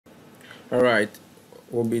All right,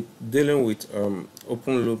 we'll be dealing with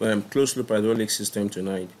open loop and closed loop hydraulic system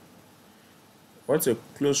tonight. What's a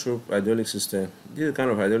closed loop hydraulic system? This is a kind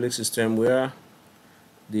of hydraulic system where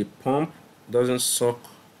the pump doesn't suck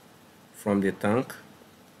from the tank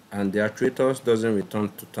and the actuators doesn't return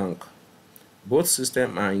to tank. Both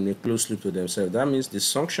systems are in a closed loop to themselves. That means the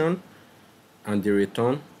suction and the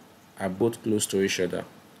return are both close to each other.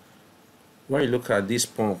 When you look at this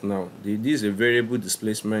pump now, this is a variable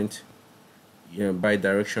displacement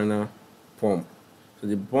bidirectional pump. So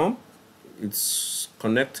the pump, it's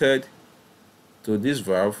connected to this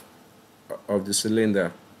valve of the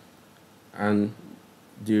cylinder, and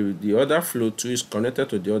the other flow too is connected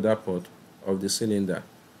to the other port of the cylinder.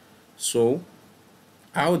 So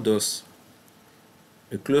how does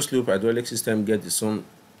a closed loop hydraulic system get its own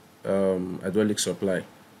hydraulic supply?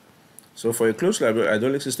 So for a closed loop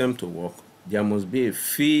hydraulic system to work, there must be a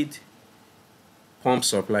feed pump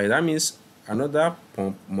supply. That means another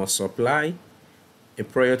pump must supply a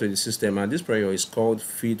pressure to the system, and this pressure is called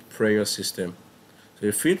feed pressure system. So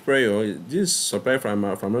a feed pressure, this is supply from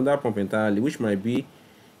another pump entirely, which might be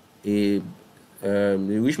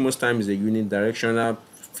which most times is a unidirectional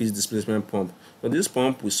feed displacement pump. So this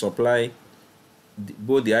pump will supply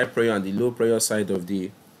both the high pressure and the low pressure side of the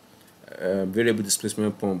variable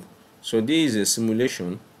displacement pump. So this is a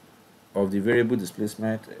simulation of the variable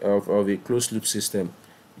displacement of a closed loop system.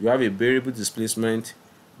 You have a variable displacement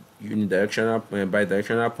unidirectional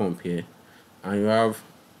bidirectional pump here, and you have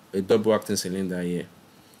a double acting cylinder here.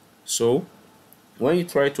 So when you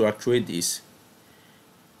try to actuate this,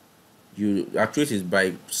 you actuate it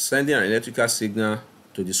by sending an electrical signal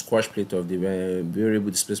to the squash plate of the variable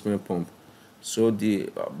displacement pump, so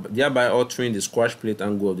thereby altering the squash plate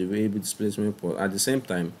angle of the variable displacement pump, at the same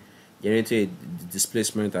time generating the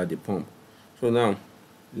displacement at the pump. So now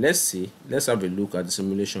let's have a look at the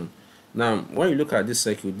simulation. Now when you look at this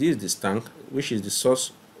circuit, this is the tank, which is the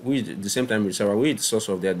source, which at the same time reservoir, which is the source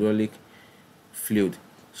of the hydraulic fluid.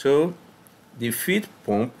 So the feed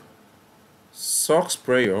pump sucks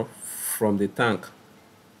pressure from the tank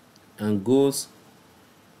and goes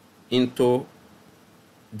into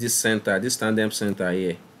this center, this tandem center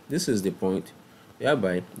here. This is the point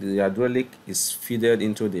whereby the hydraulic is feeded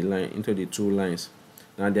into the line, into the two lines.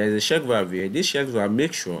 Now there is a check valve here. This check valve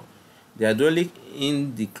makes sure the hydraulic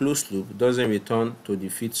in the closed loop doesn't return to the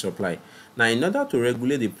feed supply. Now in order to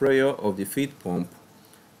regulate the pressure of the feed pump,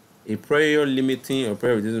 a pressure limiting or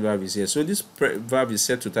pressure reducing valve is here. So this valve is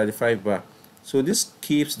set to 35 bar. So this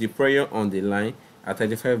keeps the pressure on the line at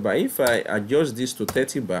 35 bar. If I adjust this to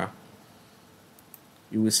 30 bar,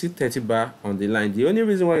 you will see 30 bar on the line. The only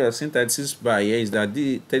reason why you are seeing 36 bar here is that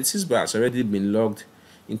the 36 bar has already been logged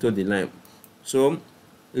into the line. So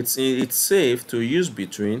it's safe to use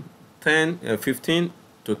between 15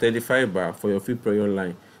 to 35 bar for your feed pressure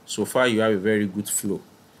line. So far you have a very good flow.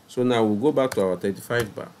 So now we'll go back to our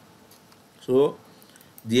 35 bar. So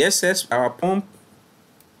the SS, our pump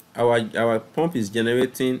is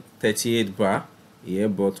generating 38 bar here,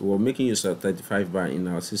 but we're making use of 35 bar in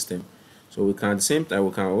our system. So we can, at the same time,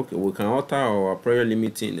 we can alter our pressure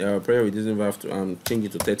limiting, pressure reducing valve to change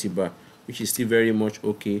it to 30 bar, which is still very much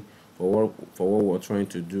okay for what we're trying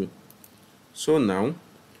to do. So now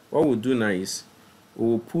what we'll do now is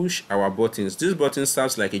we'll push our buttons. This button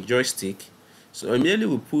serves like a joystick. So immediately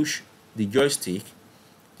we push the joystick,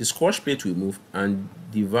 the squash plate will move and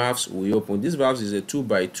the valves will open. This valve is a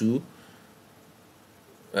 2x2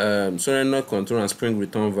 solenoid control and spring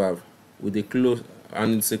return valve with a close,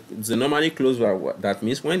 and it's a normally closed valve. That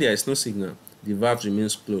means when there is no signal, the valve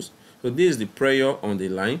remains closed. So this is the pressure on the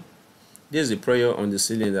line, this is the pressure on the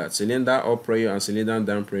cylinder up pressure and cylinder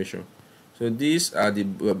down pressure. So these are the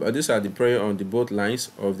pressure on the both lines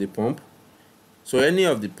of the pump. So any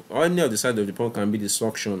of the side of the pump can be the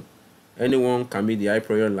suction, anyone can be the high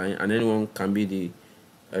pressure line, and anyone can be the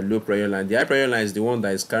low pressure line. The high pressure line is the one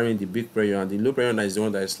that is carrying the big pressure, and the low pressure line is the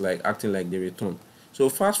one that is like acting like the return. So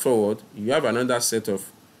fast forward, you have another set of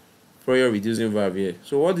pressure reducing valve here.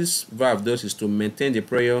 So what this valve does is to maintain the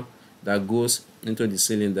pressure that goes into the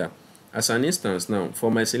cylinder. As an instance now,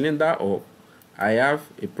 for my cylinder up, I have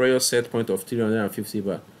a pressure set point of 350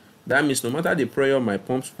 bar. That means no matter the pressure my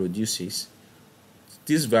pump produces,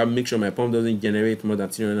 this valve makes sure my pump doesn't generate more than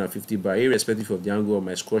 350 bar, irrespective of the angle of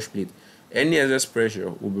my squash plate. Any excess pressure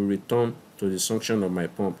will be returned to the suction of my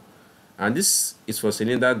pump. And this is for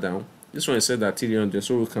cylinder down. This one is set at 300.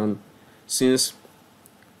 So we can, since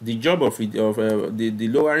the job of the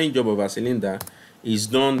lowering job of a cylinder is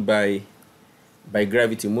done by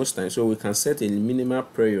gravity most times, so we can set a minimal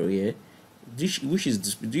pressure here, this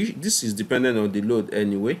is dependent on the load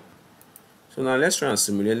anyway. So now let's try and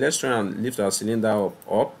simulate. Let's try and lift our cylinder up.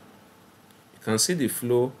 You can see the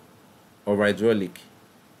flow of hydraulic.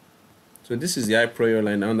 So this is the high pressure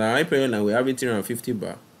line. On the high pressure line, we have 350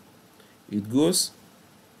 bar. It goes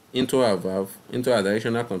into our valve, into our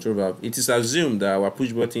directional control valve. It is assumed that our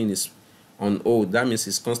push button is on hold. That means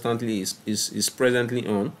it's constantly is presently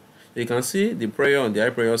on. So you can see the pressure on the high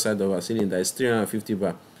pressure side of our cylinder is 350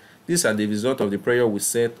 bar. These are the result of the pressure we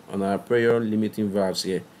set on our pressure limiting valves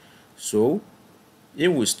here. So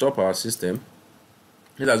if we stop our system,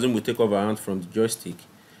 let's assume we take off our hand from the joystick,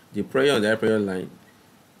 the pressure on the high pressure line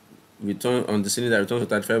return on the cylinder returns to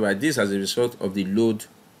 35 bar. This as a result of the load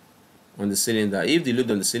on the cylinder. If the load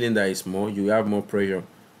on the cylinder is more, you have more pressure.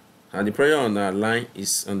 And the pressure on our line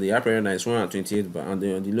is on the high pressure line is 128 bar, and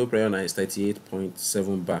on the low pressure line is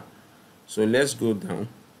 38.7 bar. So let's go down.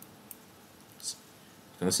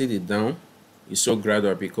 You can see the down is so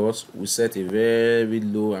gradual because we set a very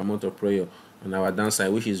low amount of pressure on our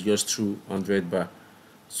downside, which is just through 100 bar.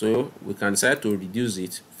 So we can decide to reduce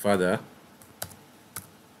it further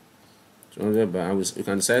to 100 bar, and we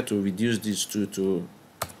can decide to reduce this to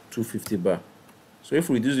 250 bar. So if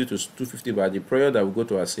we reduce it to 250 bar, the pressure that will go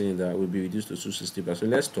to our cylinder will be reduced to 260 bar. So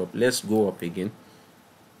let's stop. Let's go up again.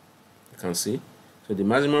 You can see. So the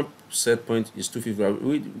maximum set point is 250 bar,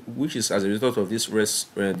 which is as a result of this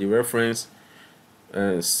the reference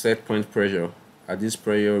set point pressure at this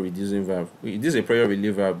pressure reducing valve. This is a pressure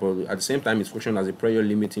relief valve, but at the same time it's functioning as a pressure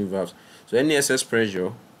limiting valve. So any excess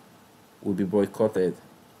pressure will be boycotted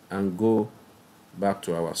and go back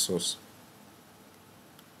to our source.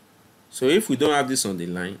 So if we don't have this on the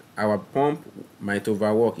line, our pump might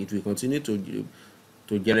overwork. It will continue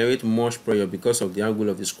to generate much pressure because of the angle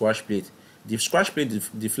of the squash plate. The squash plate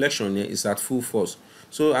deflection here is at full force.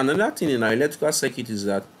 So another thing in our electrical circuit is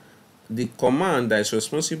that the command that is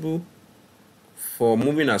responsible for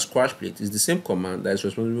moving our squash plate is the same command that is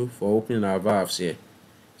responsible for opening our valves here.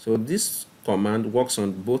 So this command works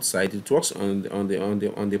on both sides. It works on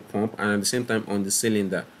the pump and at the same time on the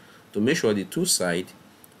cylinder to make sure the two sides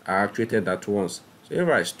are actuated at once. So if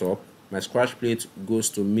I stop, my squash plate goes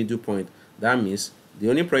to middle point. That means the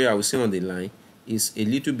only pressure I will see on the line is a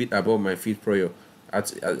little bit above my feed pressure.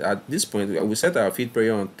 At this point, we set our feed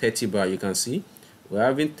pressure on 30 bar. You can see we're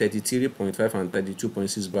having 33.5 and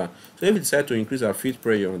 32.6 bar. So if we decide to increase our feed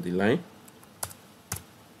pressure on the line,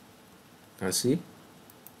 you can see,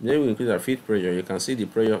 then we increase our feed pressure, you can see the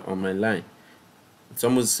pressure on my line. It's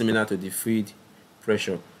almost similar to the feed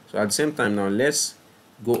pressure. So at the same time now, let's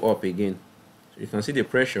go up again. So you can see the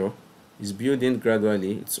pressure is building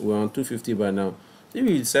gradually. We're on 250 bar now. If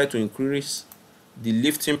we decide to increase the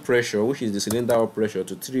lifting pressure, which is the cylinder up pressure,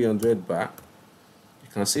 to 300 bar, you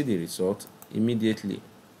can see the result immediately.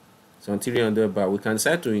 So on 300 bar, we can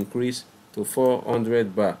decide to increase to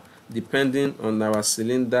 400 bar depending on our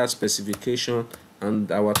cylinder specification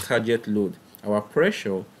and our target load. Our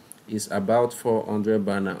pressure is about 400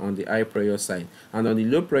 bar now on the high pressure side, and on the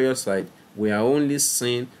low pressure side we are only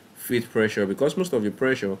seeing feed pressure because most of the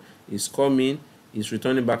pressure is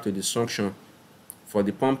returning back to the suction for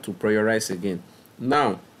the pump to pressurize again.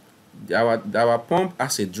 Now our pump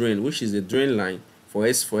has a drain, which is the drain line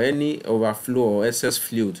for any overflow or excess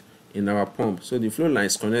fluid in our pump. So the flow line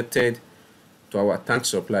is connected to our tank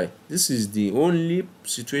supply. This is the only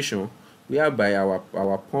situation whereby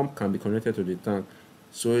our pump can be connected to the tank.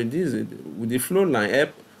 So this with the flow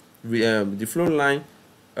line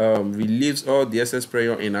relieves all the excess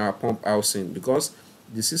pressure in our pump housing, because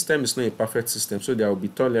the system is not a perfect system, so there will be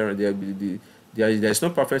tolerance. There is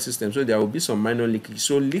no perfect system, so there will be some minor leakage.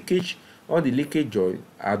 So all the leakage oil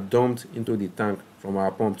are dumped into the tank from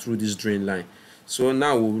our pump through this drain line. So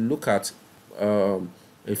now we'll look at a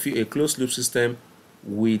closed loop system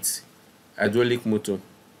with hydraulic motor.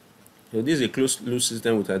 So this is a closed loop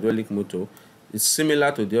system with hydraulic motor. It's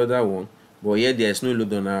similar to the other one, but here there is no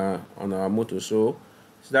load on our motor. So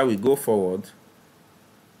that we go forward,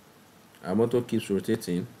 our motor keeps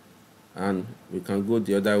rotating, and we can go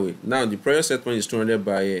the other way. Now the pressure set point is 200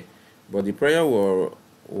 bar here, but the pressure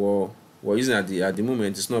we're using at the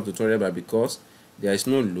moment is not up to 200 bar because there is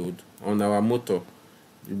no load on our motor.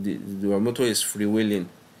 Our motor is freewheeling,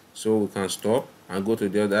 so we can stop and go to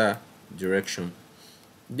the other direction.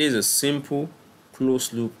 This is a simple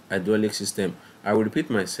closed loop hydraulic system. I will repeat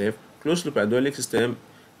myself. Closed loop hydraulic system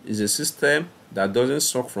is a system that doesn't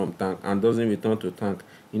suck from tank and doesn't return to tank.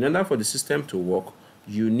 In order for the system to work,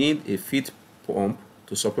 you need a feed pump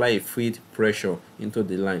to supply a feed pressure into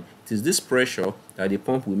the line. It is this pressure that the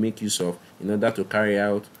pump will make use of in order to carry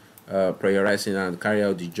out pressurizing and carry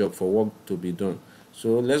out the job for work to be done.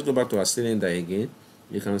 So let's go back to our cylinder again.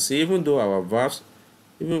 You can see even though our valves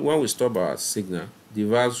Even when we stop our signal, the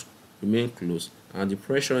valves remain closed and the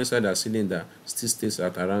pressure inside the cylinder still stays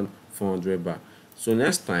at around 400 bar. So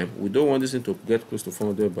next time, we don't want this thing to get close to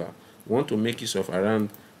 400 bar. We want to make use of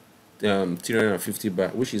around 350 bar,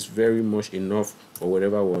 which is very much enough for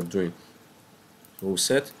whatever we're doing. So we'll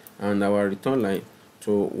set and our return line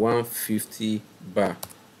to 150 bar.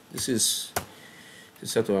 This is the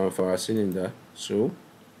set for our cylinder. So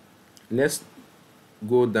let's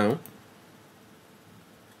go down.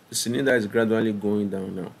 The cylinder is gradually going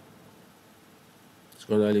down now. It's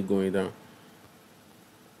gradually going down.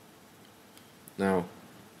 Now,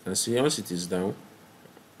 and see, once it is down,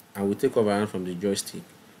 and we take off our hand from the joystick,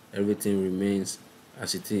 everything remains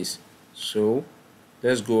as it is. So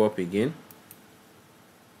let's go up again,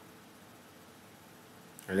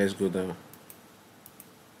 and let's go down.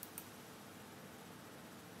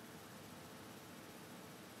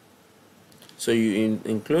 So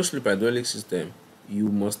in closed loop hydraulic system, you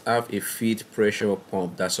must have a feed pressure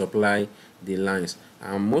pump that supply the lines,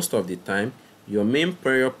 and most of the time your main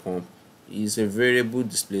pressure pump is a variable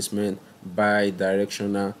displacement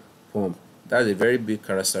bi-directional pump. That's a very big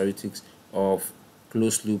characteristics of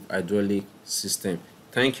closed loop hydraulic system.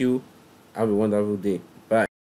 Thank you. Have a wonderful day.